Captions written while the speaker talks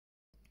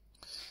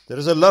There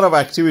is a lot of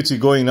activity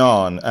going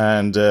on,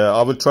 and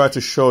I will try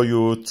to show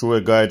you through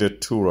a guided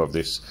tour of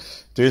this.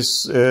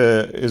 This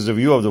is the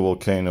view of the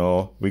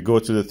volcano. We go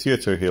to the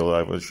theater hill.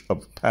 I will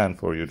pan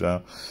for you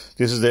now.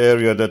 This is the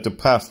area that the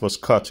path was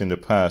cut in the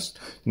past.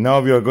 Now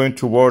we are going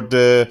toward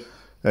the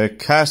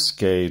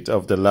cascade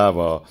of the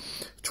lava,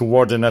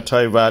 toward the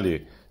Natthagi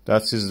Valley.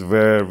 That is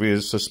where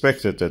we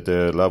suspected that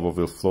the lava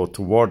will flow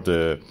toward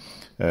the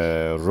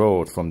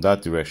road from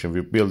that direction.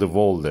 We build a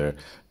wall there.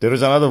 There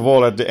is another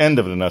wall at the end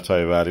of the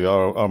Natthagi Valley.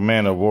 Our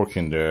men are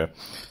working there.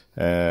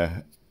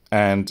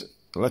 And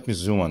let me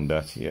zoom on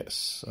that.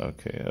 Yes.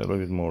 Okay. A little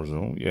bit more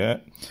zoom. Yeah.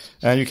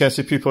 And you can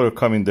see people are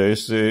coming there.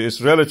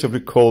 It's relatively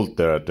cold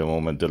there at the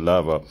moment, the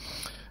lava.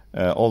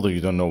 Although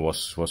you don't know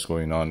what's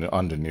going on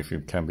underneath.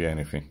 It can be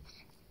anything.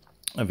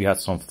 And we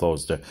had some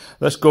flows there.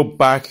 Let's go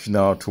back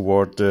now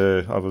toward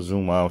the, I will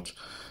zoom out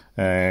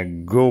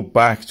and go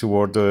back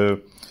toward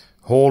the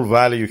whole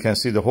valley. You can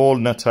see the whole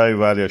Natthagi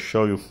Valley. I'll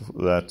show you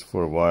that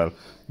for a while.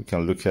 You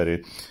can look at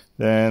it.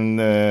 Then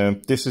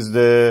this is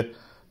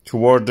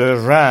toward the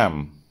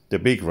ram, the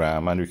big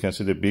ram, and you can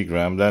see the big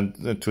ram.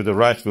 Then to the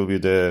right will be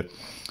the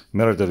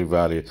Fagradalsfjall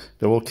Valley.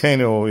 The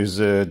volcano is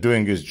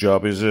doing its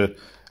job.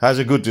 Has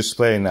a good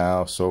display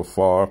now so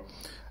far,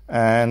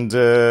 and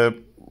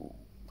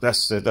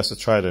that's a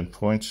trident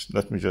point.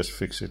 Let me just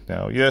fix it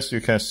now. Yes, you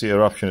can see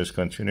eruption is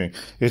continuing.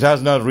 It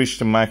has not reached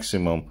the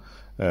maximum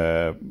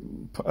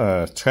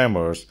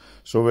tremors,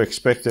 so we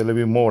expect a little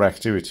bit more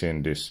activity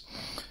in this.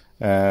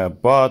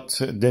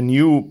 But the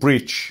new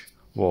breach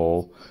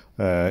wall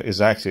is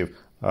active.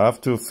 I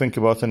have to think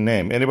about a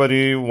name.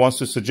 Anybody wants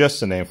to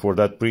suggest a name for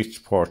that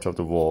breach part of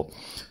the wall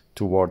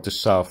toward the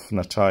south,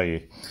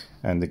 Natthagi,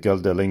 and the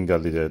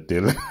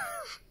Geldingadalir?